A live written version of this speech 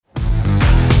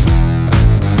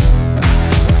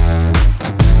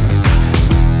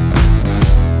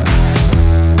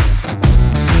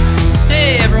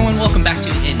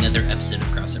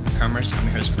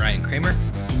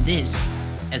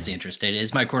Data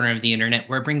is my corner of the internet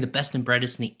where I bring the best and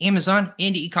brightest in the Amazon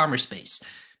and e-commerce space.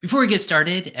 Before we get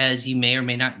started, as you may or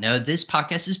may not know, this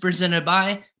podcast is presented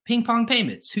by Ping Pong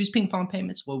Payments. Who's Ping Pong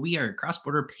Payments? Well, we are a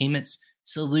cross-border payments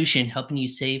solution helping you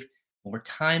save more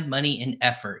time, money, and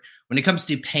effort when it comes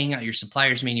to paying out your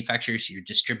suppliers, manufacturers, your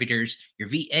distributors, your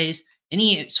VAs,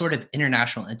 any sort of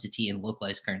international entity in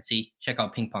localized currency. Check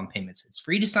out Ping Pong Payments. It's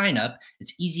free to sign up.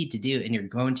 It's easy to do, and you're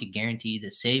going to guarantee to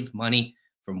save money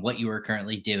from what you are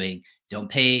currently doing. Don't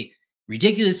pay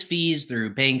ridiculous fees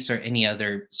through banks or any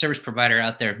other service provider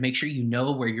out there. Make sure you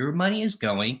know where your money is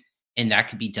going, and that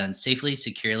can be done safely,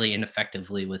 securely, and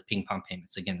effectively with Ping Pong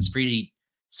Payments. Again, it's free to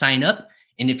sign up.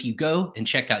 And if you go and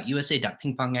check out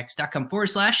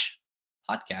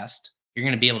usa.pingpongx.com/podcast, you're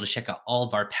going to be able to check out all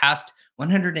of our past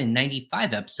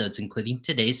 195 episodes, including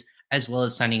today's, as well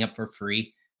as signing up for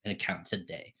free an account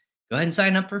today. Go ahead and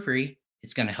sign up for free.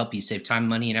 It's going to help you save time,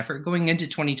 money, and effort going into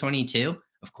 2022,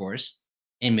 of course,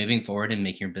 and moving forward and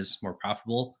making your business more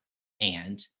profitable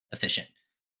and efficient.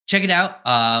 Check it out.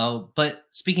 But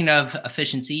speaking of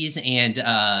efficiencies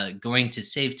and going to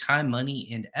save time, money,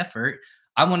 and effort,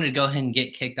 I wanted to go ahead and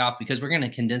get kicked off because we're going to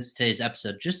condense today's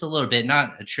episode just a little bit,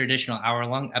 not a traditional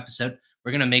hour-long episode.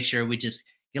 We're going to make sure we just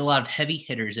get a lot of heavy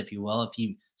hitters, if you will. If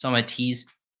you saw my tease,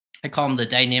 I call them the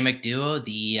dynamic duo,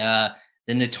 the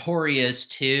notorious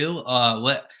two.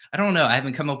 I don't know. I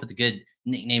haven't come up with a good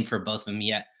nickname for both of them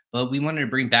yet, but we wanted to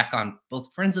bring back on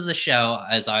both friends of the show,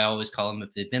 as I always call them.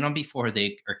 If they've been on before,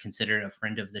 they are considered a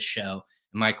friend of the show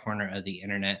in my corner of the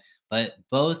internet, but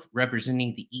both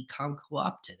representing the e-com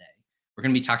co-op today. We're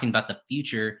going to be talking about the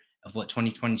future of what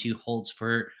 2022 holds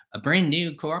for a brand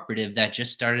new cooperative that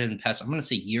just started in the past, I'm going to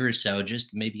say year or so,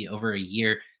 just maybe over a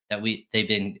year that they've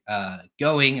been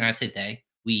going. And I say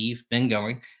we've been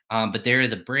going, but they're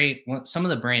some of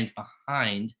the brands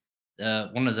behind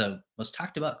one of the most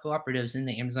talked about cooperatives in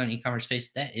the Amazon e-commerce space.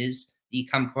 That is the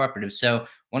Ecom Cooperative. So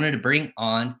wanted to bring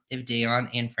on David Dayon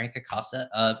and Frank Acosta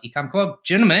of Ecom Co-op.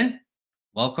 Gentlemen,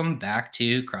 welcome back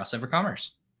to Crossover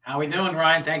Commerce. How we doing,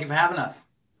 Ryan? Thank you for having us.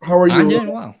 How are you? I'm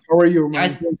doing well. How are you, man?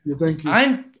 Guys, Thank you.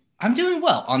 I'm doing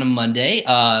well on a Monday.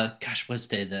 What's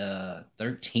day? The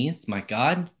 13th. My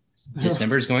God,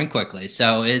 December is going quickly.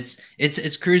 So it's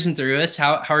cruising through us.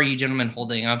 How are you gentlemen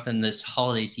holding up in this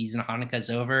holiday season?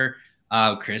 Hanukkah's over.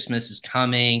 Christmas is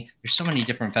coming. There's so many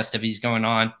different festivities going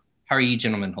on. How are you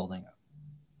gentlemen holding up?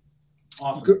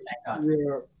 Awesome. Good.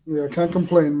 Yeah. Can't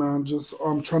complain, man. Just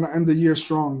trying to end the year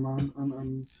strong, man,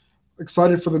 and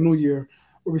excited for the new year.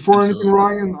 But before Absolutely.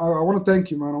 anything, Ryan, I want to thank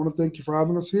you, man. I want to thank you for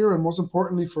having us here, and most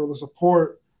importantly, for the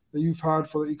support that you've had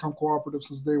for the Ecom Cooperative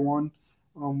since day one.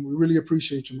 We really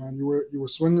appreciate you, man. You were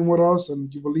swinging with us,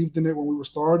 and you believed in it when we were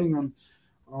starting. And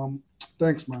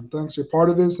thanks, man. Thanks. You're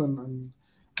part of this, and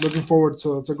looking forward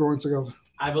to growing together.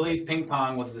 I believe Ping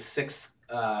Pong was the sixth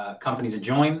company to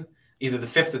join, either the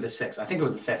fifth or the sixth. I think it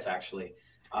was the fifth, actually.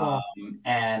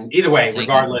 And either way,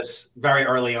 regardless, very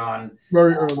early on.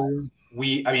 Very early.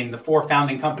 The four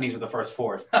founding companies were the first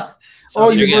four. Early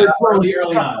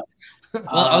on. Well,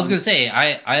 I was going to say,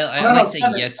 I like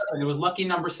saying yes. It was lucky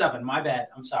number 7. My bad.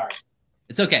 I'm sorry.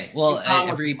 It's okay. Well,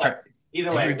 every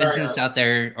business early. Out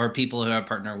there or people who I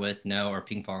partner with know, or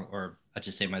Ping Pong, or I'll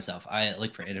just say myself, I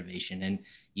look for innovation. And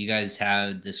you guys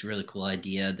have this really cool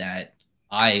idea that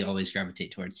I always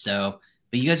gravitate towards. So,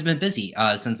 but you guys have been busy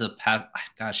since the past.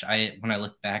 Gosh, when I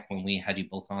look back when we had you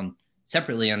both on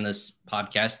separately on this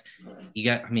podcast,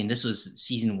 this was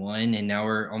season 1, and now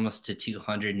we're almost to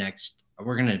 200 next.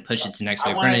 We're going to push it to next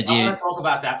week. We're going to talk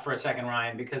about that for a second,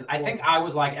 Ryan, because I think I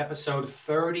was like episode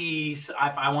 30.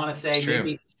 I want to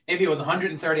say maybe it was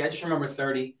 130. I just remember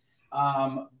 30.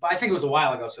 But I think it was a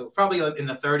while ago. So probably in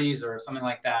the 30s or something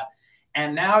like that.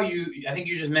 And now I think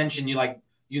you just mentioned you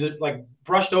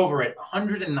brushed over it.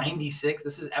 196.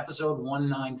 This is episode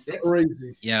 196.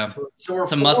 Crazy. Yeah. So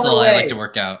it's a muscle I like to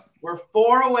work out. We're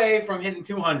 4 away from hitting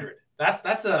 200.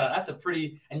 That's a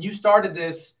pretty, and you started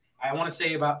this, I want to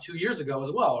say about 2 years ago as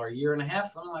well, or a year and a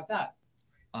half, something like that.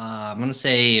 I'm going to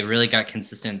say it really got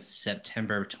consistent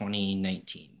September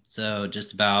 2019. So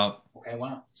just about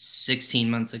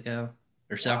 16 months ago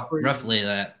or so, roughly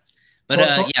that. But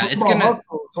it's going to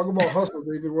talk about hustle,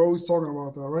 David. We're always talking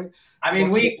about that, right? I mean,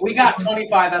 we got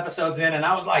 25 episodes in, and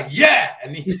I was like, yeah.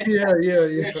 And yeah.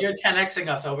 You're 10xing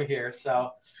us over here. So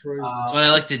that's what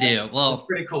I like to do. Well, it's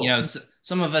pretty cool.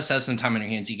 Some of us have some time on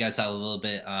your hands. You guys have a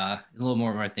little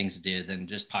more things to do than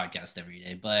just podcast every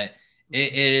day. But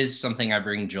it is something I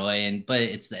bring joy in. But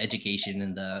it's the education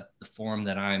and the form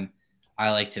that I'm I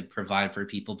like to provide for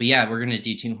people. But yeah, we're going to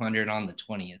do 200 on the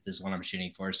 20th is what I'm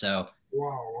shooting for. So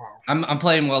wow. I'm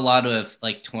playing with a lot of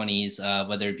like 20s,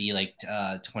 whether it be like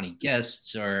 20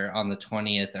 guests or on the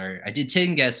 20th, or I did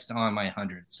 10 guests on my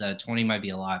 100th. So 20 might be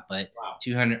a lot, but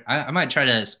 200, I might try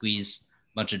to squeeze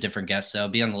a bunch of different guests. So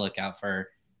be on the lookout for,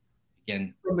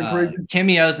 again,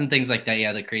 cameos and things like that.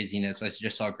 Yeah, the craziness. I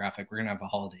just saw a graphic. We're going to have a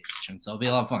holiday edition. So it'll be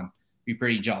a lot of fun. Be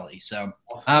pretty jolly. So,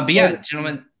 but yeah,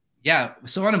 gentlemen. Yeah.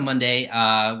 So on a Monday,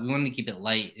 we wanted to keep it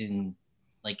light and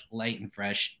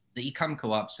fresh. The Ecom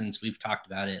Co-op, since we've talked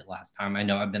about it last time, I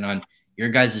know I've been on your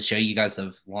guys' show. You guys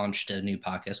have launched a new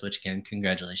podcast, which again,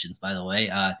 congratulations, by the way.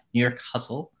 New York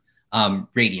Hustle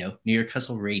Radio. New York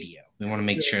Hustle Radio. We want to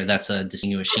make sure that's a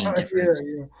distinguishing difference.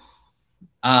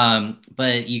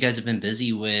 But you guys have been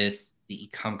busy with the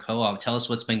Ecom Co-op. Tell us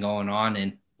what's been going on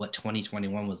and what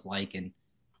 2021 was like, and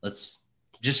let's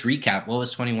just recap. What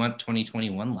was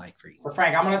 2021 like for you? So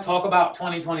Frank, I'm going to talk about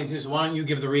 2022. So why don't you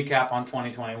give the recap on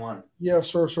 2021? Yeah,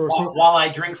 sure. While I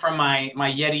drink from my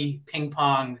Yeti ping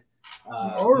pong.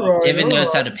 All right. David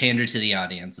knows how to pander to the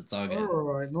audience. It's all good. All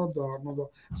right, no doubt.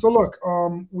 So look,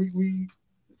 we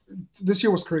this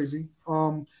year was crazy.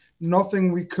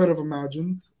 Nothing we could have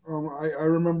imagined. I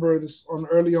remember this on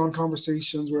early on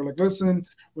conversations where like, listen,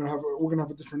 we're gonna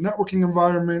have a different networking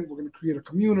environment. We're gonna create a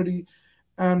community.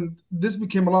 And this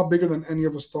became a lot bigger than any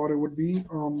of us thought it would be.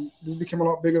 This became a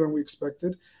lot bigger than we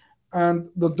expected. And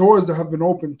the doors that have been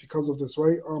opened because of this,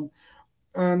 right?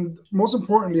 And most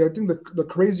importantly, I think the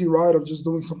crazy ride of just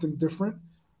doing something different.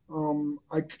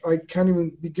 I can't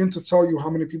even begin to tell you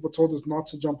how many people told us not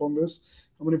to jump on this.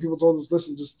 How many people told us,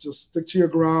 listen, just stick to your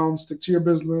ground, stick to your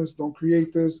business, don't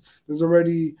create this. There's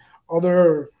already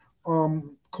other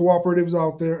cooperatives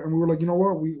out there. And we were like, you know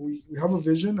what? We have a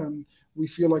vision and we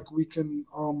feel like we can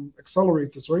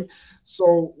accelerate this, right?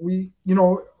 So we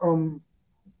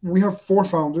have 4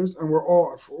 founders, and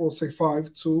we'll say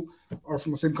 5, 2 are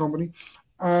from the same company,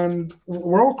 and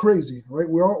we're all crazy, right?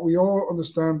 We all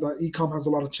understand that ecom has a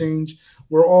lot of change.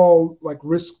 We're all like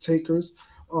risk takers.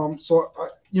 So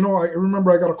I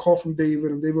remember I got a call from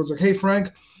David, and David was like, "Hey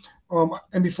Frank,"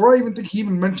 and before I even think he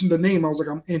even mentioned the name, I was like,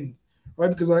 "I'm in." Right,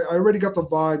 because I already got the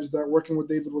vibes that working with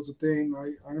David was a thing.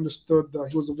 I understood that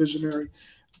he was a visionary,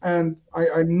 and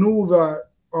I knew that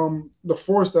the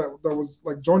force that was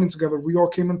like joining together, we all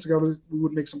came in together, we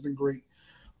would make something great.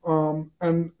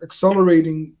 And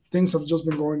accelerating, things have just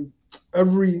been going.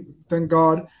 Thank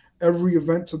God, every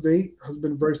event to date has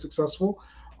been very successful.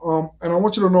 And I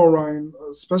want you to know, Ryan,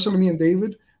 especially me and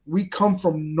David, we come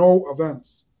from no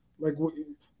events. Like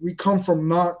we come from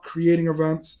not creating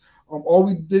events. All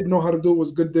we did know how to do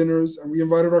was good dinners, and we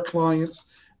invited our clients,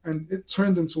 and it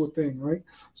turned into a thing, right?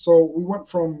 So we went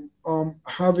from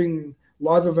having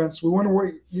live events. We went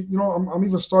away. I'm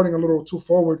even starting a little too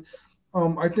forward.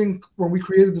 I think when we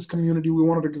created this community, we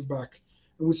wanted to give back,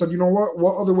 and we said, you know what?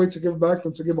 What other way to give back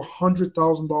than to give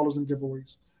 $100,000 in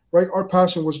giveaways, right? Our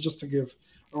passion was just to give.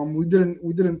 We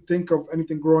didn't think of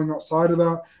anything growing outside of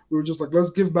that. We were just like,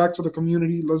 let's give back to the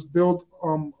community. Let's build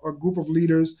a group of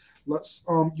leaders. Let's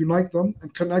unite them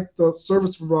and connect the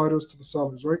service providers to the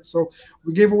sellers, right? So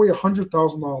we gave away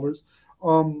 $100,000.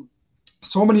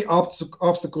 So many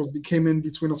obstacles became in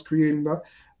between us creating that,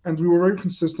 and we were very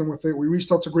consistent with it. We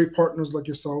reached out to great partners like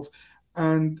yourself,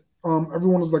 and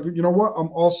everyone was like, you know what? I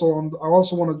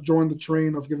also want to join the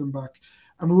train of giving back,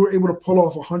 and we were able to pull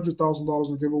off $100,000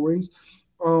 in giveaways.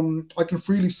 I can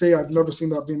freely say I've never seen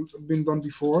that being done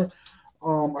before.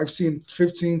 I've seen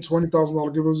 $15,000,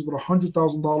 $20,000 giveaways, but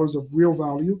 $100,000 of real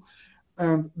value,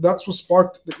 and that's what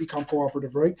sparked the Ecom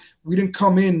Cooperative, right? We didn't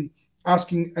come in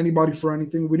asking anybody for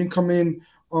anything. We didn't come in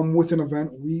with an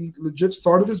event. We legit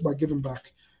started this by giving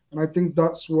back, and I think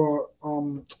that's what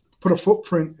put a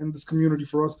footprint in this community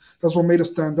for us. That's what made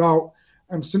us stand out.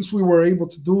 And since we were able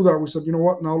to do that, we said, you know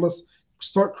what? Now let's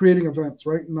start creating events,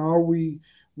 right? Now we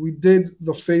did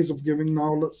the phase of giving.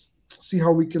 Now let's see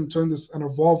how we can turn this and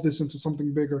evolve this into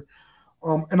something bigger.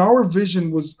 And our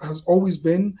vision has always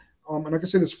been, and I can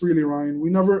say this freely, Ryan,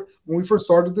 when we first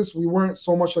started this, we weren't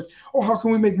so much like, oh, how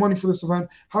can we make money for this event?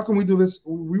 How can we do this?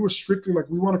 We were strictly like,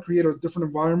 we want to create a different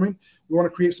environment. We want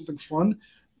to create something fun.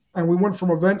 And we went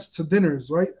from events to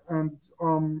dinners, right? And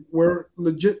we're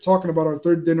legit talking about our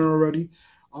 3rd dinner already.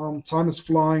 Time is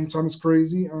flying, time is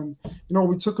crazy. And,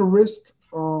 we took a risk,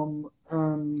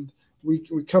 and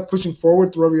we kept pushing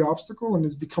forward through every obstacle, and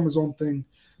it's become its own thing.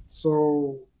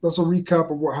 So that's a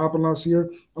recap of what happened last year.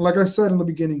 And like I said in the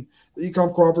beginning, the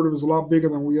Ecom Cooperative is a lot bigger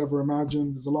than we ever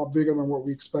imagined. It's a lot bigger than what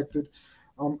we expected.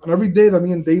 And every day that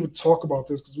me and David talk about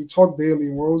this, because we talk daily,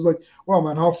 and we're always like, wow,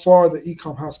 man, how far the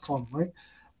Ecom has come, right?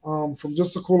 from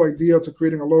just a cool idea to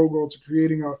creating a logo to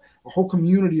creating a whole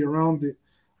community around it.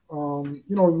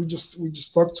 We just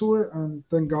stuck to it, and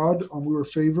thank God we were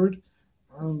favored,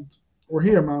 and we're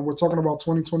here, man. We're talking about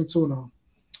 2022 now.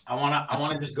 I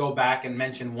wanna just go back and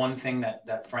mention one thing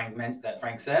that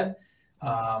Frank said.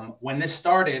 When this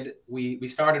started, we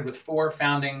started with 4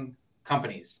 founding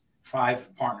companies,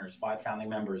 5 partners, 5 founding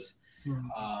members.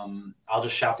 I'll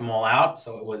just shout them all out.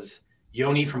 So it was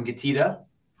Yoni from Getita.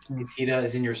 Getita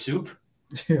is in your soup,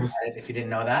 if you didn't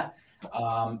know that.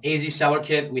 AZ Seller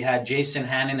Kit, we had Jason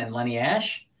Hannon and Lenny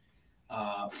Ash.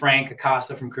 Frank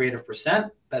Acosta from Creative Percent,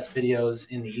 best videos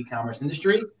in the e-commerce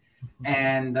industry.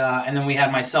 And then we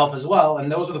had myself as well.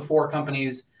 And those are the 4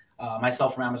 companies,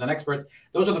 myself from Amazon Experts.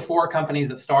 Those are the 4 companies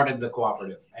that started the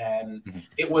cooperative. And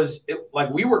it like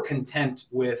we were content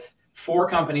with 4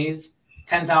 companies,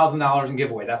 $10,000 in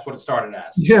giveaway. That's what it started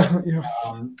as. Yeah.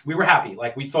 We were happy.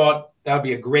 Like, we thought that would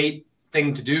be a great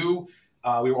thing to do.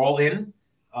 We were all in.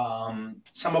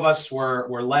 Some of us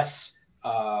were less,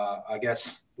 I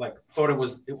guess, like, thought it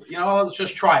was, let's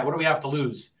just try it. What do we have to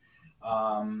lose?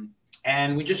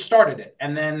 And we just started it.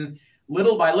 And then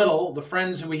little by little, the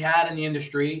friends who we had in the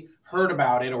industry heard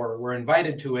about it or were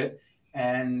invited to it.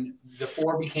 And the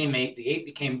 4 became 8, the 8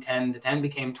 became 10, the 10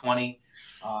 became 20.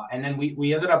 And then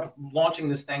we ended up launching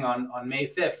this thing on May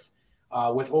 5th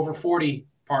with over 40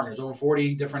 partners, over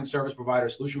 40 different service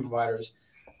providers, solution providers,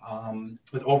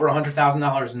 with over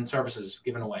 $100,000 in services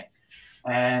given away.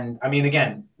 And I mean,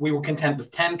 again, we were content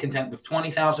with 10, content with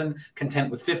 20,000, content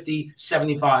with 50,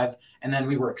 75, and then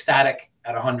we were ecstatic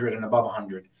at 100 and above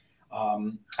 100.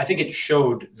 I think it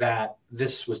showed that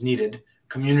this was needed.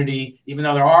 Community, even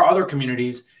though there are other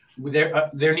communities,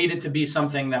 there needed to be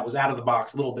something that was out of the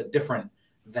box, a little bit different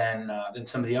than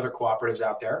some of the other cooperatives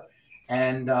out there.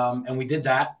 And we did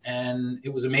that, and it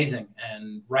was amazing.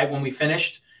 And right when we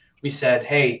finished, we said,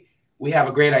 hey, we have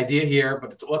a great idea here, but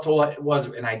that's all it was,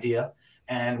 an idea.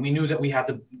 And we knew that we had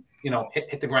to,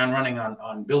 hit the ground running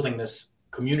on building this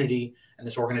community and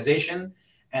this organization.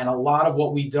 And a lot of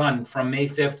what we've done from May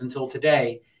 5th until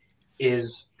today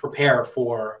is prepare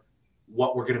for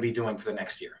what we're going to be doing for the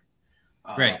next year.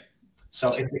 Right.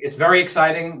 So it's very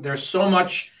exciting. There's so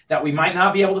much that we might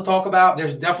not be able to talk about.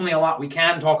 There's definitely a lot we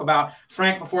can talk about.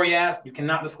 Frank, before you ask, you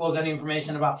cannot disclose any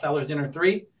information about Sellers Dinner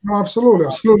 3. No, absolutely. I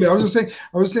was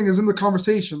saying it's in the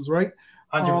conversations, right?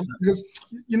 100%. Because,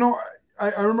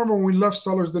 I remember when we left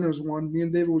Sellers Dinners 1, me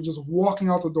and David were just walking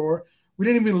out the door. We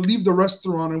didn't even leave the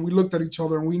restaurant, and we looked at each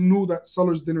other, and we knew that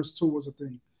Sellers Dinners 2 was a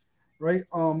thing, right?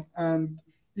 And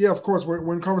yeah, of course,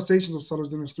 we're in conversations with Sellers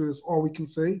Dinners 3. That's all we can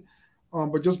say.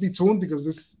 But just be tuned, because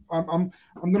this, I'm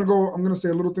gonna say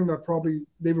a little thing that probably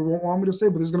David won't want me to say,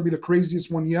 but this is gonna be the craziest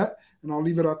one yet, and I'll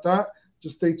leave it at that.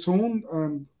 Just stay tuned,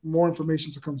 and more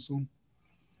information to come soon.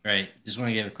 Right. Just want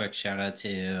to give a quick shout out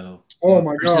to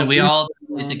my God, we all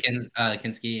Lisa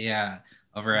Kinski,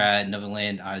 over at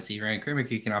Novaland Odyssey. Ryan Kramer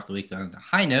kicking off the week on a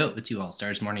high note with 2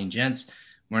 All-Stars. Morning, gents.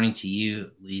 Morning to you,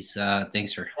 Lisa.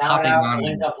 Thanks for hopping on.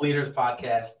 Linked Up Leaders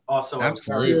podcast. Also,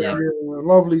 absolutely. Yeah,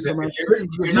 love Lisa, man. If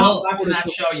you're not watching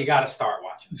that show, you got to start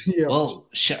watching. Yeah.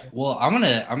 Well, I'm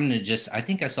gonna just. I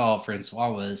think I saw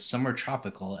Francois was Somewhere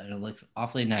Tropical, and it looks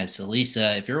awfully nice. So,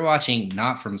 Lisa, if you're watching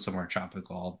not from Somewhere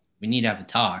Tropical, we need to have a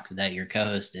talk that your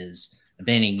co-host is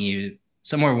abandoning you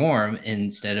somewhere warm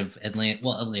instead of Atlanta.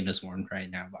 Well, Atlanta's warm right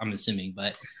now, I'm assuming,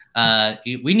 but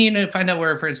we need to find out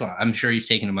where Francois. I'm sure he's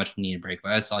taking a much needed break,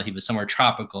 but I saw he was somewhere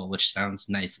tropical, which sounds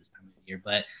nice this time of year.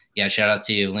 But yeah, shout out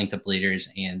to Linked Up Leaders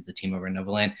and the team over at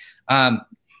Novaland.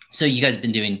 So you guys have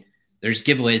been doing, there's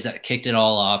giveaways that kicked it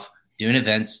all off, doing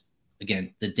events,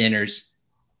 again, the dinners.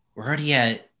 We're already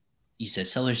at, you said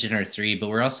Sellers Dinner 3, but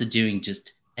we're also doing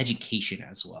just education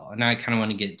as well. And I kind of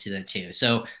want to get to that too.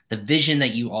 So the vision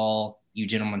that you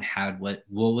gentlemen had, what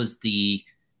was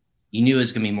you knew it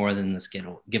was going to be more than this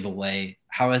giveaway.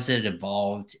 How has it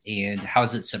evolved, and how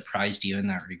has it surprised you in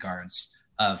that regards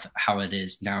of how it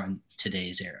is now in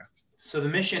today's era? So the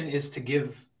mission is to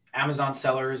give Amazon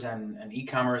sellers and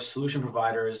e-commerce solution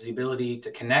providers the ability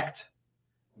to connect,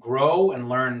 grow, and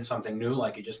learn something new,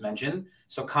 like you just mentioned.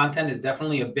 So content is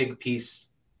definitely a big piece.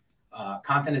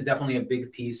 Content is definitely a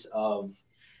big piece of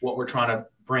what we're trying to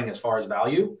bring as far as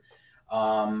value.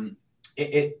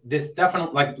 This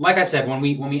definitely, like I said, when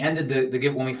we ended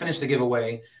when we finished the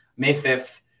giveaway, May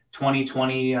 5th,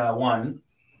 2021,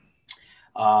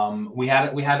 we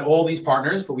had all these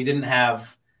partners, but we didn't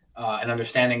have an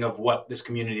understanding of what this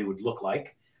community would look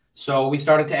like. So we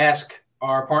started to ask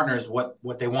our partners what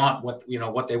they want,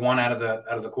 what they want out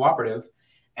of the cooperative,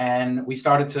 and we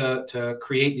started to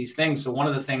create these things. So one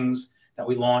of the things that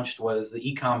we launched was the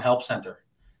Ecom Help Center.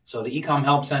 So the Ecom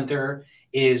Help Center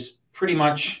is pretty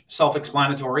much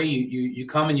self-explanatory. You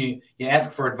come and you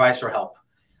ask for advice or help.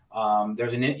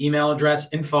 There's an email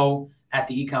address,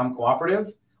 info@the-ecom cooperative,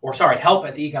 or sorry,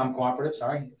 help@the-ecom cooperative,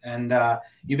 sorry. And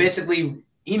you basically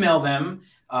email them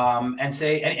and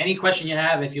say any question you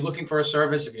have. If you're looking for a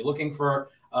service, if you're looking for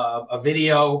a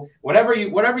video, whatever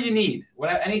you need,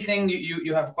 anything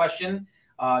you have a question,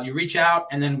 you reach out,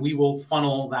 and then we will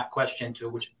funnel that question to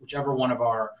whichever one of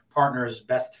our partners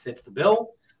best fits the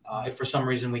bill. If for some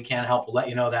reason we can't help, we'll let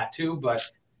you know that too. But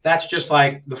that's just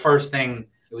like the first thing.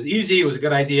 It was easy. It was a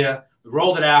good idea. We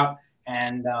rolled it out,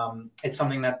 and it's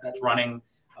something that's running.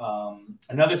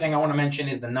 Another thing I want to mention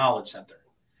is the Knowledge Center.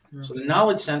 Yeah. So the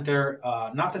Knowledge Center,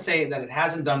 not to say that it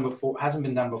hasn't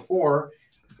been done before,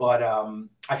 but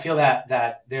I feel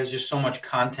that there's just so much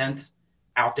content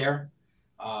out there,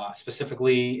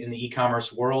 specifically in the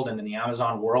e-commerce world and in the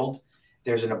Amazon world.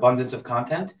 There's an abundance of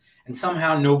content, and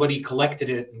somehow nobody collected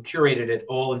it and curated it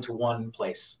all into one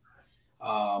place.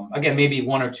 Again, maybe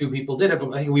one or two people did it,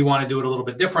 but I think we want to do it a little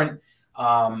bit different.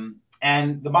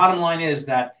 And the bottom line is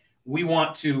that we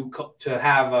want to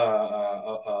have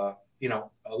a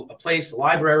place, a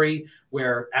library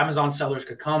where Amazon sellers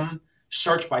could come,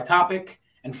 search by topic,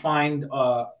 and find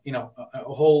a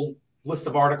whole list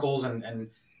of articles and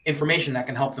information that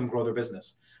can help them grow their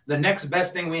business. The next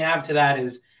best thing we have to that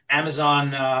is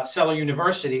Amazon Seller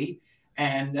University,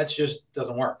 and that just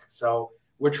doesn't work. So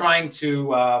we're trying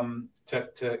to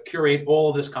curate all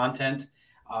of this content.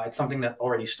 It's something that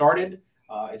already started.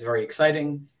 It's very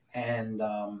exciting, and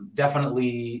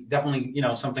definitely,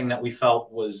 something that we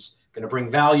felt was going to bring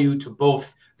value to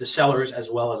both the sellers as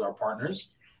well as our partners.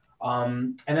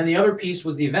 And then the other piece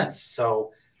was the events.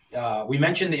 So we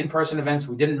mentioned the in-person events.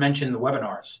 We didn't mention the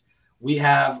webinars. We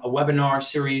have a webinar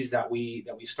series that we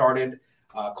started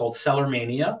called Seller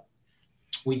Mania.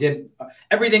 We did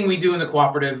everything we do in the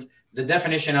cooperative. The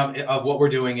definition of what we're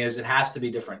doing is it has to be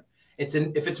different.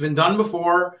 If it's been done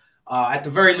before, at the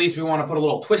very least, we want to put a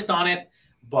little twist on it,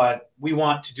 but we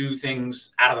want to do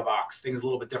things out of the box, things a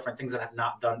little bit different, things that have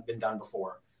not been done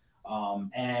before.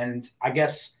 And I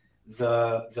guess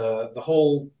the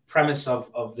whole premise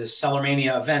of this Seller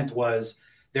Mania event was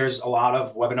there's a lot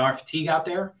of webinar fatigue out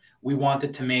there. We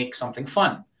wanted to make something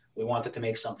fun. We wanted to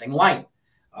make something light.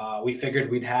 We figured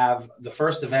we'd have the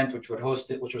first event, which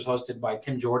was hosted by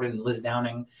Tim Jordan and Liz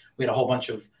Downing. We had a whole bunch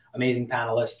of amazing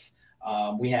panelists.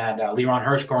 We had Liron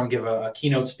Hirschkorn give a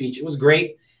keynote speech. It was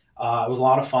great. It was a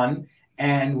lot of fun.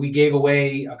 And we gave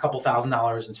away a couple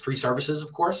 $1,000s in free services,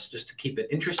 of course, just to keep it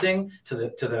interesting to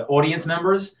the audience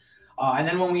members. And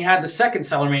then when we had the second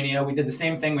Seller Mania, we did the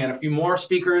same thing. We had a few more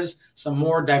speakers, some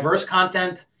more diverse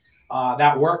content.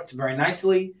 That worked very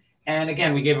nicely. And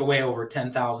again, we gave away over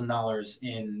 $10,000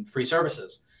 in free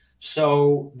services.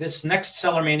 So this next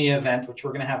Seller Mania event, which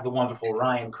we're going to have the wonderful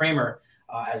Ryan Kramer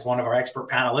as one of our expert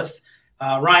panelists.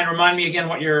 Ryan, remind me again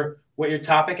what your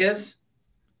topic is.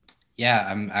 Yeah,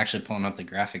 I'm actually pulling up the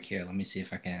graphic here. Let me see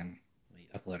if I can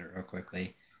upload it real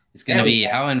quickly. It's going to be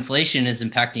how inflation is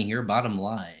impacting your bottom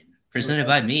line. Presented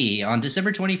by me on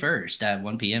December 21st at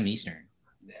 1 p.m. Eastern.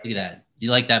 Look at that. Do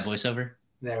you like that voiceover?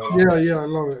 Yeah, I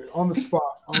love it. On the spot.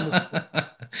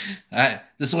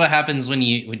 This is what happens when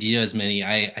you do as many.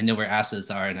 I know where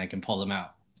assets are and I can pull them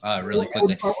out really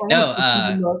quickly.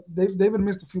 David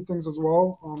missed a few things as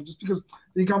well. Just because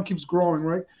the ecom keeps growing,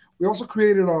 right? We also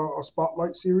created a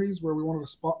spotlight series where we wanted to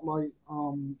spotlight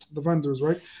the vendors,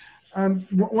 right? And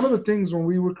one of the things when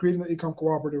we were creating the ecom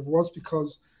cooperative was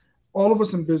because all of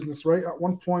us in business, right? At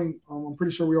one point, I'm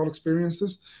pretty sure we all experienced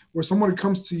this, where somebody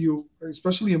comes to you,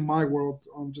 especially in my world,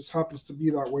 just happens to be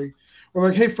that way. We're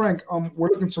like, hey, Frank, we're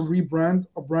looking to rebrand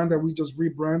a brand that we just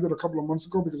rebranded a couple of months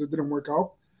ago because it didn't work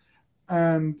out.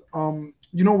 And,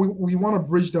 we want to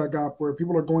bridge that gap where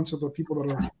people are going to the people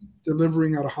that are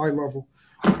delivering at a high level.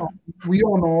 We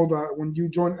all know that when you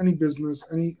join any business,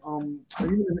 even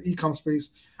in the e-com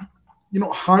space,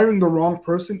 hiring the wrong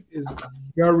person is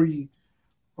very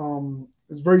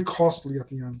costly at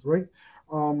the end, right?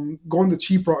 Going the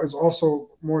cheap route is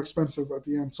also more expensive at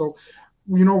the end. So,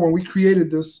 when we created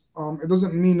this, it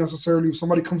doesn't mean necessarily if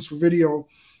somebody comes for video,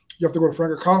 you have to go to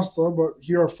Frank Acosta, but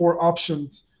here are 4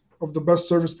 options of the best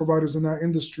service providers in that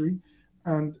industry.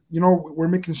 And, we're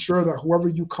making sure that whoever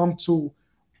you come to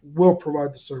will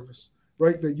provide the service,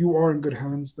 right? That you are in good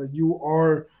hands, that you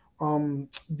are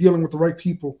dealing with the right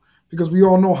people. Because we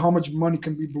all know how much money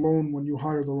can be blown when you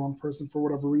hire the wrong person for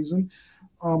whatever reason.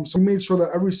 So we made sure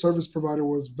that every service provider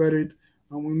was vetted.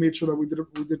 We made sure that we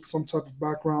did some type of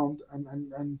background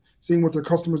and seeing what their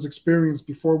customers experience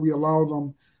before we allow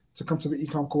them to come to the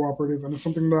Ecom Cooperative. And it's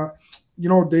something that,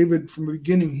 David, from the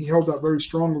beginning, he held that very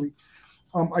strongly.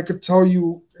 I could tell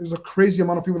you there's a crazy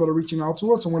amount of people that are reaching out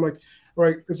to us, and we're like,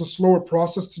 right, it's a slower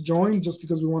process to join just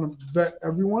because we want to vet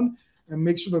everyone and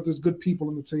make sure that there's good people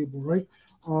on the table, right?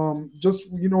 We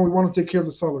want to take care of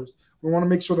the sellers. We want to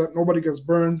make sure that nobody gets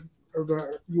burned, or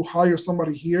that you hire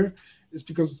somebody here is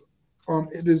because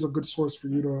it is a good source for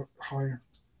you to hire.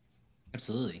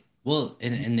 Absolutely. Well,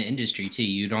 in the industry too,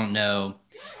 you don't know.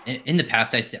 In the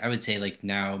past, I would say like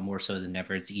now more so than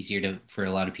ever, it's easier for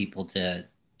a lot of people to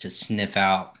sniff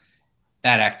out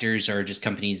bad actors or just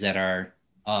companies that are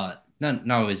not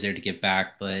always there to give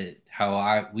back. But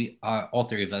how we all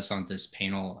three of us on this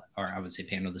panel, or I would say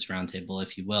panel, this roundtable,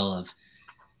 if you will,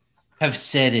 have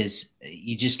said is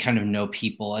you just kind of know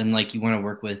people, and like you want to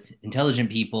work with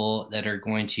intelligent people that are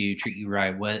going to treat you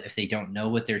right. What if they don't know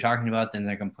what they're talking about, then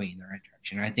they're going to point you in the right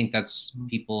direction. I think that's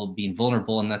people being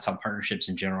vulnerable, and that's how partnerships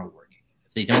in general work.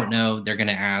 If they don't know, they're going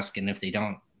to ask, and if they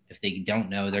don't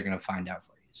know, they're going to find out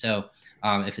for you. So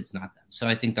if it's not them, so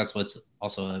I think that's what's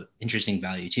also an interesting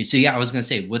value too. So yeah, I was going to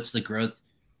say, what's the growth?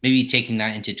 Maybe taking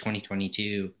that into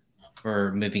 2022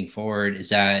 for moving forward. Is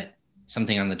that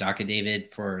something on the docket,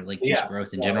 David, for like just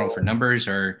growth in general for numbers,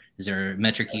 or is there a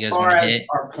metric you guys want to hit?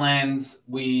 Our plans,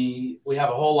 we have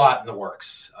a whole lot in the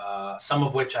works, some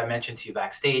of which I mentioned to you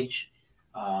backstage,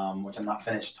 which I'm not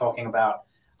finished talking about.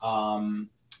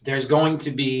 There's going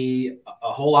to be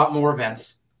a whole lot more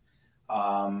events.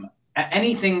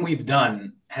 Anything we've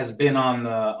done has been on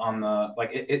the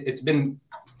it's been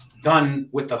done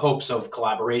with the hopes of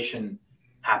collaboration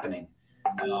happening.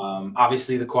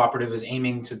 Obviously, the cooperative is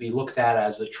aiming to be looked at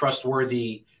as a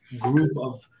trustworthy group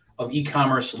of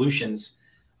e-commerce solutions,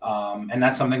 and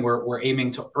that's something we're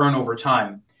aiming to earn over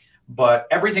time. But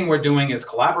everything we're doing is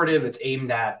collaborative. It's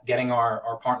aimed at getting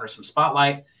our partners some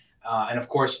spotlight, and of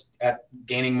course, at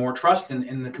gaining more trust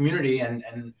in the community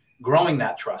and growing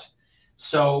that trust.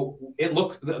 So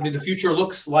the future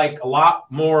looks like a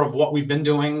lot more of what we've been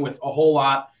doing, with a whole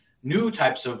lot new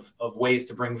types of ways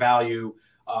to bring value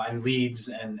and leads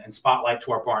and spotlight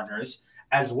to our partners,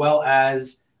 as well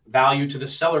as value to the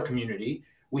seller community.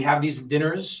 We have these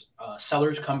dinners.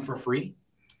 Sellers come for free.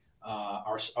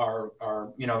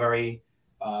 Our very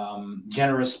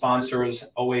generous sponsors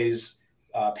always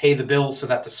pay the bills so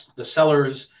that the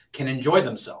sellers can enjoy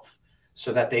themselves,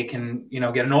 so that they can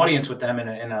get an audience with them in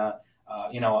a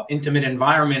intimate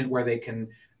environment where they can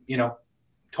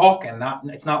talk, and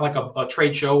it's not like a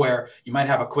trade show where you might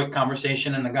have a quick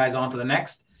conversation and the guy's on to the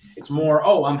next. It's more,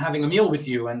 I'm having a meal with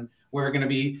you, and we're going to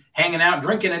be hanging out,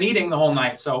 drinking and eating the whole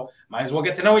night. So might as well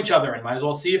get to know each other, and might as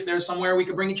well see if there's somewhere we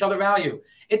could bring each other value.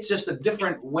 It's just a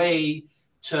different way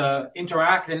to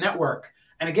interact and network.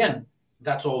 And again,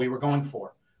 that's all we were going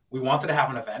for. We wanted to have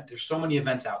an event. There's so many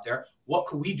events out there. What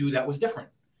could we do that was different?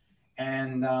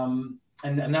 And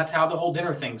that's how the whole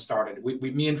dinner thing started.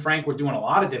 Me and Frank were doing a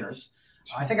lot of dinners.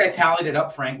 I think I tallied it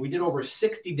up, Frank. We did over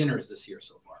 60 dinners this year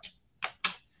so far.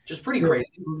 Just pretty crazy.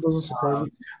 Doesn't surprise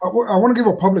me. I want to give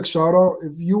a public shout out.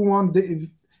 If you want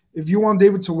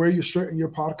David to wear your shirt in your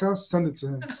podcast, send it to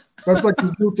him. That's like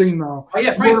his new thing now. Oh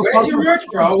yeah, Frank, where's your merch,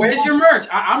 bro? Where's your merch?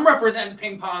 I'm representing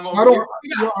Ping Pong over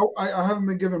here. I haven't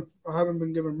been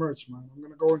given merch, man. I'm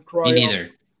gonna go and cry. Me neither.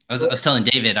 I was telling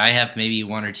David I have maybe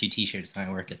 1 or 2 T-shirts and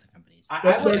I work at the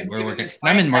companies. We're working.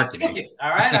 I'm in marketing. All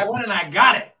right, I went and I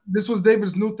got it. This was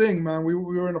David's new thing, man. We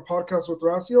were in a podcast with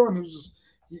Thrasio, and it was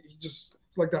just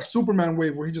it's like that Superman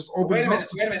wave where he just opens Wait a up.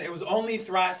 minute. It was only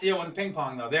Thrasio and Ping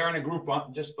Pong, though. They're in a group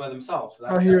just by themselves. So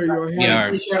that's I hear you.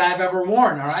 the T-shirt I've ever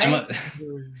worn, all right?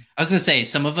 I was going to say,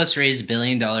 some of us raise $1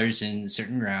 billion in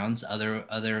certain rounds. Other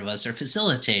of us are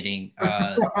facilitating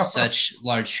such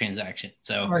large transactions.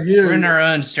 So we're in our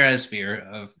own stratosphere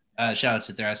of shout out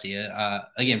to Thrasio.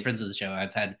 Again, friends of the show.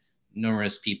 I've had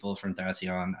numerous people from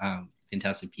Thrasio on,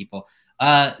 fantastic people.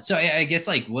 So I guess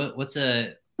like what's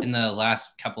in the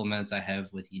last couple of minutes I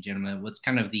have with you gentlemen, what's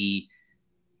kind of the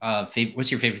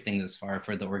what's your favorite thing thus far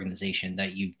for the organization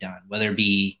that you've done? Whether it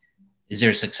be, is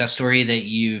there a success story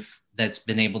that's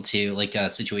been able to, like a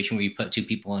situation where you put 2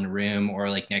 people in a room or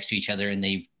like next to each other and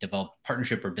they've developed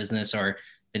partnership or business, or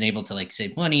been able to like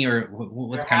save money, or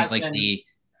what's kind of like the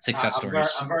success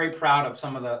stories? I'm very proud of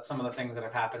some of the things that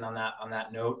have happened on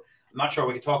that note. I'm not sure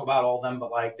we could talk about all of them, but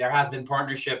like there has been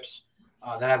partnerships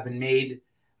that have been made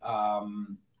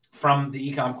from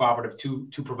the Ecom Cooperative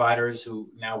to providers who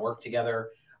now work together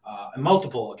on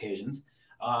multiple occasions.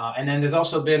 And then there's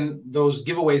also been those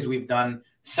giveaways we've done,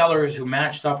 sellers who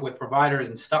matched up with providers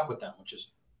and stuck with them, which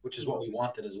is what we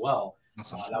wanted as well.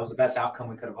 That was the best outcome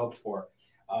we could have hoped for.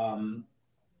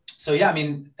 So yeah, I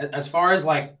mean, as far as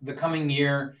like the coming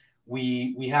year,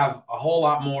 we have a whole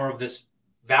lot more of this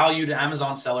value to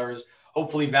Amazon sellers,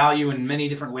 hopefully value in many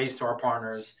different ways to our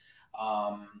partners.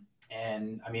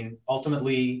 And I mean,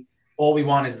 ultimately, all we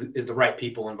want is the right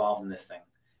people involved in this thing.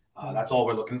 That's all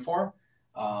we're looking for.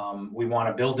 We want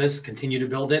to build this, continue to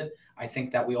build it. I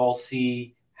think that we all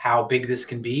see how big this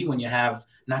can be when you have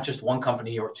not just one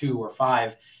company or two or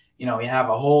five. You know, you have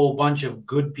a whole bunch of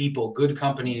good people, good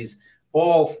companies,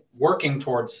 all working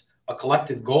towards a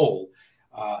collective goal.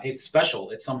 It's special.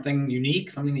 It's something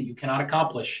unique, something that you cannot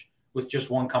accomplish with just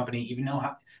one company, even though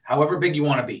however big you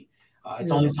want to be.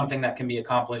 It's only something that can be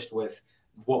accomplished with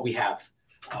what we have.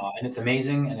 And it's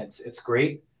amazing and it's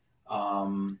great.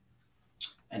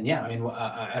 And yeah, I mean,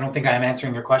 I don't think I'm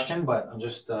answering your question, but I'm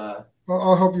just.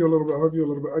 I'll help you a little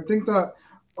bit. I think that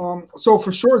so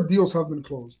for sure deals have been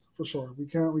closed for sure. We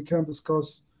can't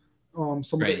discuss some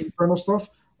of the internal stuff.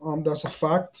 That's a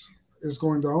fact is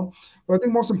going down. But I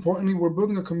think most importantly, we're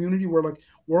building a community where like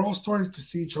we're all starting to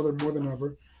see each other more than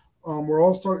ever. We're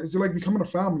all starting. It's like becoming a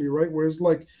family, right? Where it's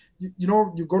like you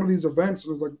know you go to these events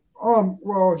and it's like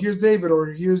well here's David or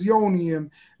here's Yoni,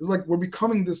 and it's like we're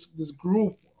becoming this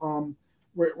group.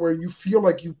 Where you feel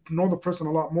like you know the person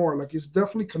a lot more. Like it's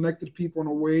definitely connected people in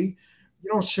a way.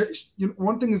 You know,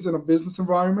 one thing is in a business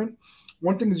environment.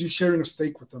 One thing is you sharing a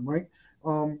steak with them, right?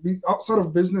 Outside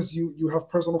of business, you have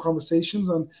personal conversations,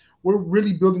 and we're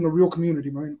really building a real community,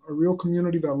 man. A real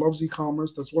community that loves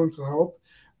e-commerce, that's willing to help.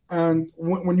 And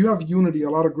when you have unity, a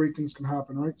lot of great things can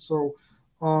happen, right? So,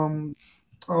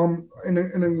 in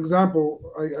an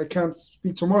example, I can't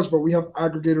speak too much, but we have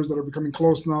aggregators that are becoming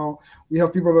close now. We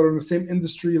have people that are in the same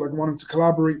industry, like wanting to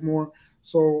collaborate more.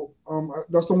 So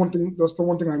that's the one thing. That's the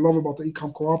one thing I love about the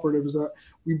Ecom Cooperative is that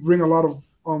we bring a lot of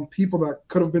people that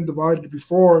could have been divided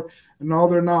before, and now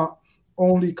they're not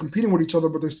only competing with each other,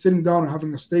 but they're sitting down and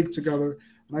having a steak together.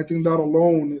 And I think that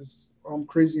alone is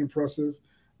crazy impressive.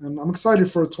 And I'm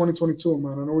excited for 2022,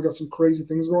 man. I know we got some crazy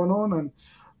things going on,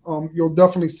 and you'll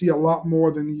definitely see a lot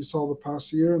more than you saw the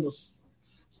past year. And that's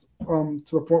to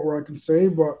the point where I can say,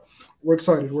 but we're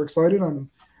excited. We're excited, and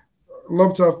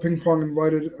love to have Ping Pong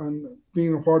invited and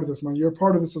being a part of this, man. You're a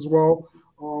part of this as well.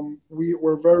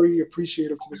 We're very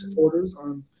appreciative to the supporters,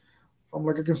 and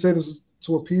like I can say, this is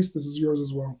to a piece. This is yours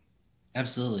as well.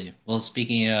 Absolutely. Well,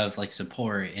 speaking of like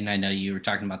support, and I know you were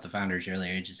talking about the founders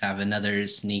earlier, just have another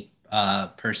sneak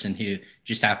person who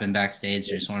just happened backstage.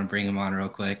 I just want to bring him on real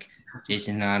quick.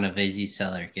 Jason Nanavezi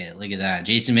Seller Kit. Look at that.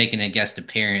 Jason making a guest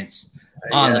appearance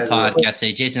on the podcast.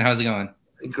 Hey, Jason, how's it going?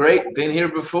 Great. Been here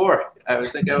before. I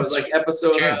think I was like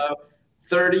episode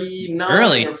 39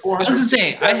 early. Or 400. I was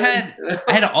going to say,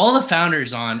 I had all the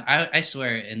founders on, I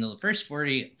swear, in the first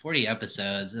 40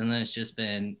 episodes, and then it's just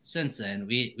been, since then,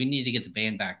 we need to get the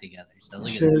band back together. So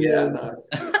look at that.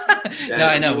 No,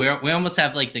 I know. We almost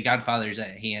have like the Godfathers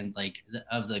at hand, like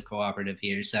of the cooperative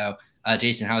here. So,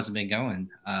 Jason, how's it been going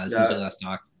since we last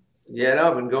talked? Yeah, no,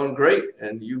 I've been going great,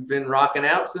 and you've been rocking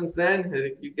out since then. I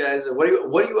think you guys, what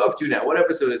are you up to now? What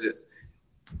episode is this?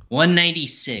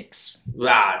 196.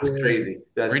 Wow, it's crazy.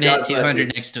 We're gonna hit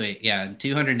 200 next week. Yeah,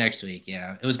 200 next week.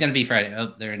 Yeah, it was gonna be Friday.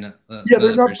 Oh, they're in.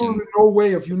 There's absolutely no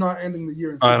way of you not ending the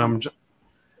year.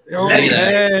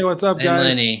 Hey, what's up,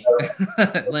 guys? Lenny,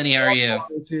 Lenny, how are you?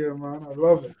 Here, man. I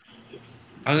love it.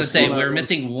 I was gonna say we're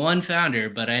missing one founder,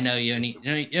 but I know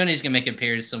Yoni's gonna make it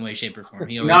appear in some way, shape, or form.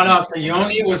 No. So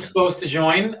Yoni was supposed to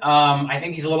join. I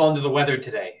think he's a little under the weather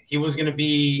today. He was gonna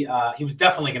be. He was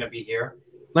definitely gonna be here.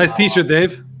 Nice T-shirt,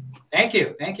 Dave. Thank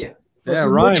you. Yeah,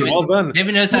 Ryan, well done.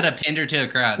 David knows how to pander to a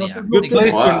crowd. Yeah, good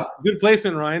placement. Wow. Good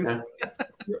placement, Ryan.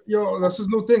 Yo, that's his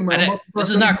new thing, man. This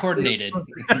is not coordinated.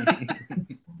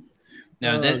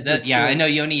 No, I know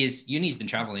Yoni's been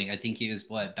traveling. I think he was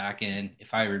back in,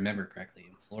 if I remember correctly,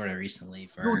 in Florida recently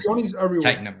for. Dude, Yoni's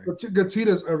everywhere. Tight number.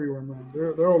 Gatita's everywhere, man.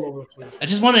 They're all over the place. I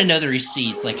just want to know the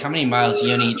receipts, like how many miles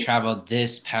Yoni traveled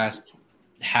this past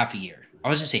half a year. I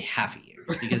was just say half a year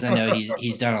because I know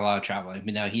he's done a lot of traveling.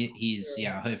 But no, he's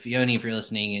if Yoni, if you're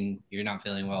listening and you're not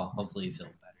feeling well, hopefully you feel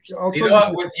better. So.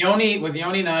 With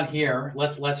Yoni not here,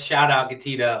 let's shout out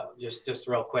Gatita just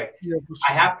real quick. Yeah, sure.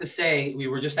 I have to say we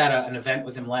were just at an event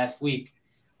with him last week,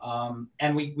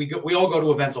 and we all go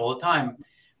to events all the time,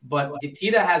 but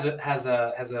Gatita has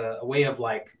a way of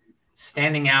like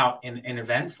standing out in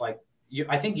events. Like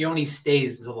I think Yoni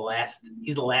stays until the last.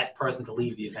 He's the last person to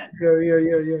leave the event. Yeah.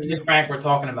 Me and Frank were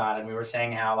talking about it, and we were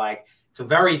saying how like. It's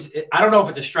I don't know if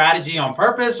it's a strategy on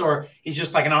purpose or he's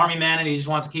just like an army man and he just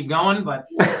wants to keep going. But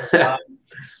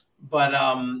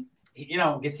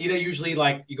Gatita usually,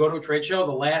 like, you go to a trade show,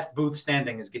 the last booth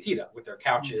standing is Gatita with their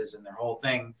couches and their whole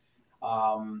thing.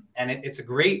 And it's a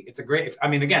great, I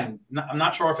mean, again, I'm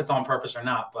not sure if it's on purpose or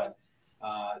not, but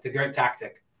It's a great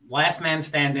tactic. Last man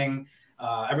standing.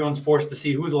 Everyone's forced to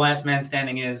see who the last man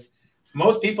standing is.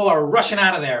 Most people are rushing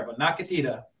out of there, but not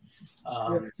Ketita.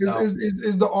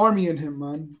 Is the army in him,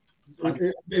 man.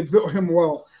 It built him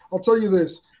well. I'll tell you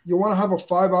this. You want to have a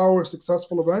 5-hour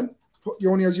successful event, put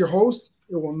Yoni as your host,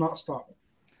 it will not stop.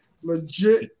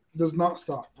 Legit does not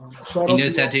stop.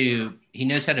 He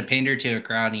knows how to pander to a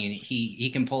crowd, and he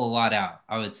can pull a lot out,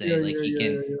 I would say. He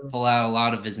can pull out a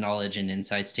lot of his knowledge and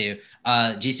insights too.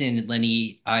 Jason and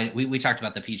Lenny, we talked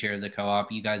about the future of the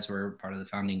co-op. You guys were part of the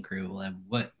founding crew.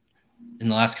 What in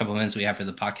the last couple of minutes we have for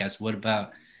the podcast, what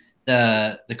about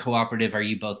the cooperative are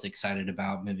you both excited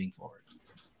about moving forward?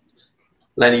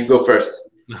 Lenny, you go first.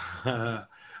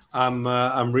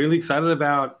 I'm really excited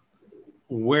about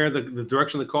where the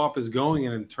direction the co-op is going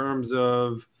in terms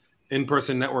of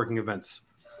in-person networking events.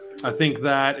 I think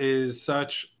that is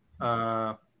such,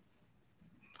 everyone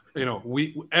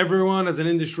as an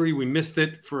industry, we missed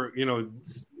it for,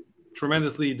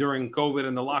 tremendously during COVID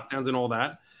and the lockdowns and all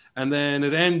that. And then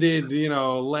it ended,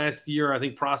 last year. I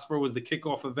think Prosper was the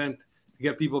kickoff event to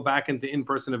get people back into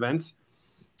in-person events.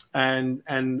 And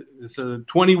so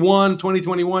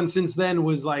 2021 since then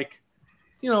was like,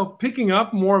 picking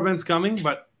up, more events coming.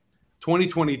 But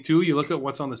 2022, you look at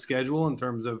what's on the schedule in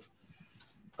terms of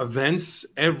events.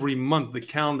 Every month, the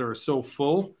calendar is so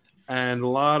full. And a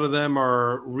lot of them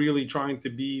are really trying to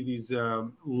be these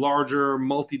larger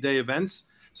multi-day events.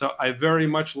 So I very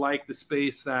much like the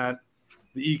space that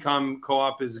the Ecom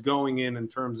Co-op is going in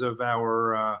terms of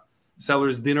our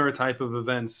sellers dinner type of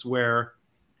events, where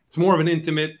it's more of an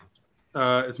intimate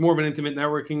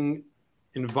networking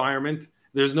environment.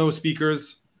 There's no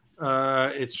speakers.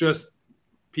 It's just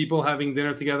people having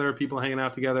dinner together, people hanging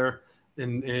out together,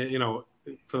 and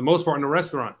for the most part in a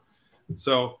restaurant.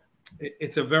 So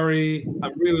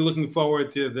I'm really looking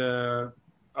forward to the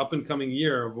up and coming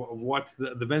year of what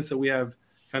the events that we have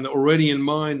kind of already in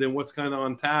mind and what's kind of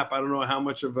on tap. I don't know how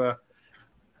much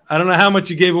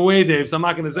you gave away, Dave, so I'm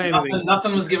not going to say anything.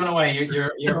 Nothing was given away.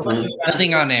 You're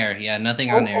nothing on air. Yeah,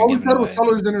 nothing on air. All we said was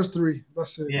Sellers Dinners 3.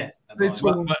 That's it. Yeah.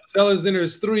 But Sellers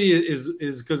Dinners 3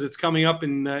 is because it's coming up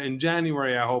in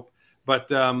January, I hope. But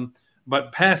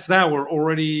past that, we're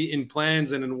already in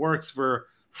plans and in works for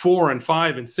 4 and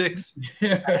 5 and 6.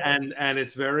 and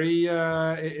it's very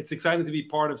it's exciting to be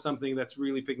part of something that's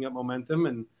really picking up momentum,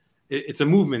 and it's a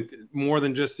movement more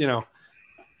than just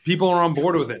people are on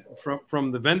board with it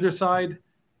from the vendor side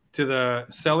to the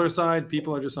seller side.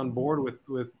 People are just on board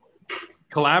with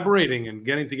collaborating and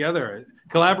getting together.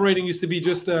 Collaborating used to be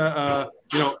just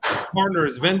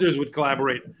partners, vendors would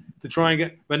collaborate to try and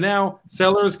get, but now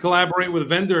sellers collaborate with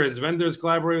vendors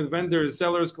collaborate with vendors,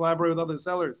 sellers collaborate with other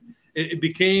sellers. It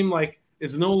became like,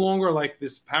 it's no longer like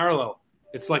this parallel.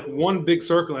 It's like one big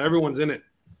circle and everyone's in it,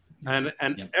 and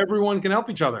everyone can help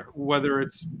each other, whether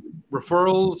it's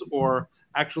referrals or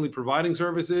actually providing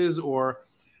services or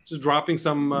just dropping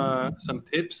some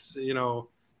tips. You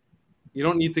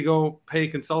don't need to go pay a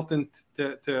consultant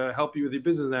to help you with your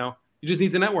business now. You just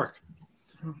need to network.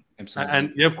 Absolutely.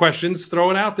 And you have questions,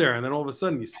 throw it out there, and then all of a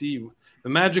sudden you see the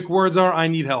magic words are "I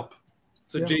need help."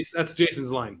 So that's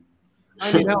Jason's line.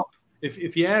 I need help.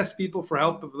 If you ask people for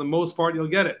help, for the most part, you'll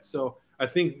get it. So I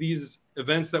think these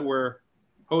events that we're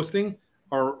hosting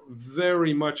are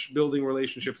very much building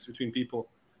relationships between people,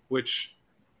 which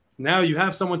now you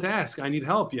have someone to ask. I need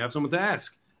help. You have someone to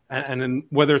ask. And then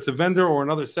whether it's a vendor or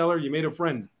another seller, you made a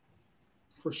friend.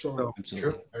 For sure. So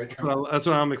Absolutely. That's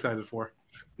what I'm excited for.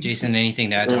 Jason, anything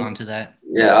to add on to that?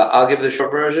 Yeah, I'll give the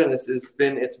short version. It's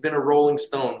been a rolling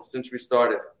stone since we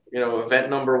started. Event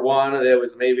number 1, there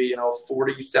was maybe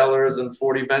 40 sellers and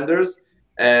 40 vendors,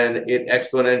 and it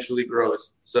exponentially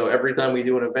grows. So every time we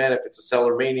do an event, if it's a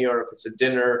seller mania or if it's a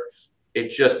dinner, it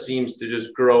just seems to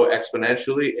just grow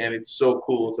exponentially, and it's so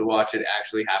cool to watch it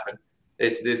actually happen.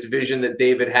 It's this vision that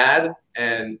David had,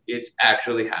 and it's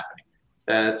actually happening.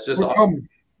 It's just awesome.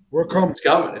 We're coming. It's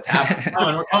coming. It's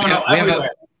happening. We're coming out everywhere.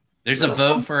 There's a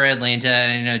vote for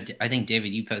Atlanta. I think,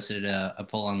 David, you posted a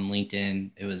poll on LinkedIn.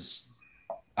 It was,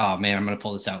 oh man, I'm going to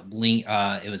pull this out.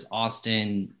 It was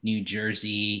Austin, New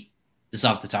Jersey. This is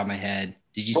off the top of my head.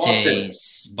 Did you say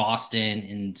Boston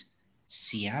and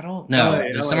Seattle? No,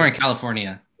 it was somewhere in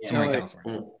California. Somewhere in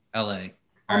California. LA.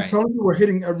 I'm telling you, we're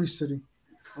hitting every city.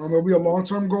 It'll be a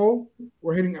long-term goal.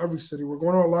 We're hitting every city. We're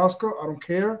going to Alaska. I don't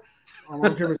care. I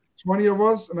don't care if it's 20 of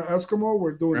us in an Eskimo.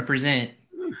 We're doing represent.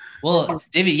 Well,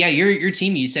 David, your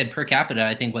team, you said per capita.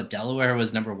 I think Delaware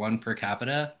was number 1 per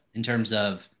capita in terms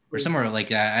of, or somewhere like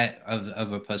that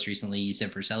of a post recently you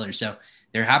said for sellers. So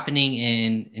they're happening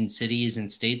in cities and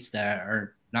states that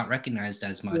are not recognized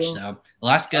as much. So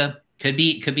Alaska, Could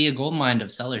be a gold mine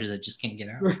of sellers that just can't get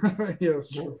out. Yeah,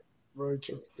 that's true. Very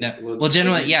true. Yeah. Well,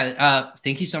 gentlemen,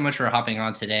 thank you so much for hopping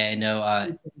on today. I know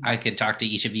I could talk to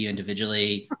each of you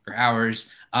individually for hours.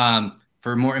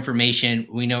 For more information,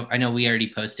 I know we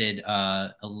already posted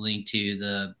a link to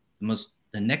the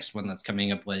next one that's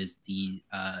coming up was the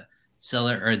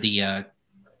Seller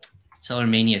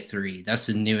Mania 3. That's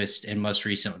the newest and most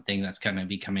recent thing that's going to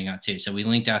be coming out too. So we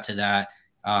linked out to that.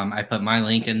 I put my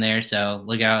link in there, so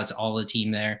look out to all the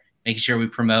team there, making sure we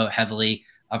promote heavily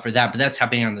for that. But that's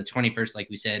happening on the 21st, like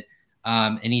we said.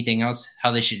 Anything else? How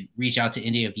they should reach out to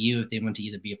any of you if they want to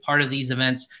either be a part of these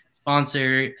events,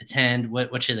 sponsor, attend?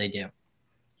 What should they do?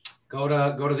 Go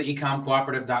to the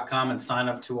ecomcooperative.com and sign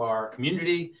up to our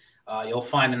community. You'll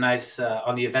find a nice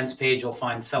on the events page. You'll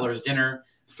find Sellers Dinner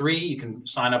 3. You can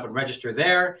sign up and register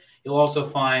there. You'll also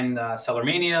find Seller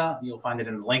Mania. You'll find it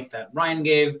in the link that Ryan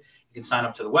gave. You can sign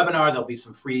up to the webinar. There'll be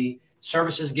some free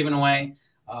services given away.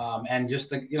 And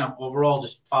just overall,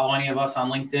 just follow any of us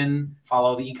on LinkedIn.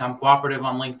 Follow the Ecom Cooperative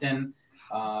on LinkedIn,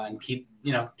 and keep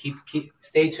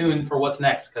stay tuned for what's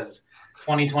next, because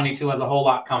 2022 has a whole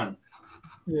lot coming.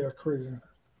 Yeah, crazy.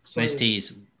 Nice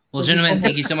tease. Well, gentlemen,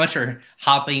 thank you so much for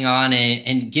hopping on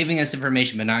and giving us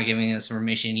information, but not giving us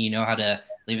information. You know how to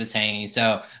leave us hanging.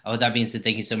 So with that being said,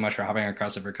 thank you so much for hopping on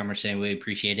Crossover Commerce today. We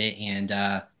appreciate it. And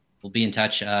we'll be in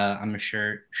touch, I'm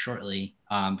sure, shortly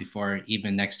before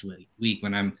even next week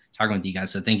when I'm talking with you guys.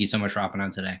 So thank you so much for hopping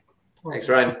on today. Thanks,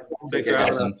 Ryan. Thanks for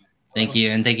having us. Thank you.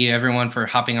 And thank you, everyone, for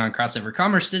hopping on Crossover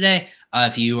Commerce today.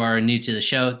 If you are new to the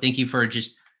show, thank you for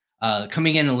just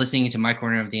coming in and listening to my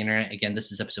corner of the internet. Again,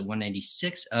 this is episode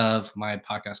 196 of my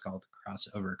podcast called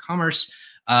Crossover Commerce.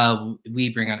 We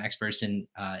bring on experts and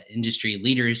industry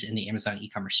leaders in the Amazon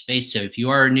e-commerce space. So if you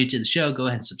are new to the show, go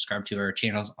ahead and subscribe to our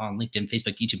channels on LinkedIn,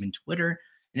 Facebook, YouTube, and Twitter,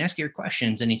 and ask your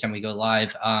questions anytime we go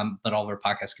live. But all of our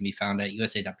podcasts can be found at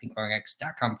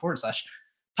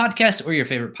usa.pingpongx.com/podcast or your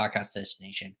favorite podcast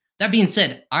destination. That being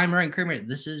said, I'm Ryan Kramer.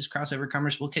 This is Crossover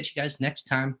Commerce. We'll catch you guys next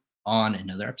time on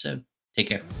another episode. Take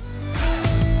care.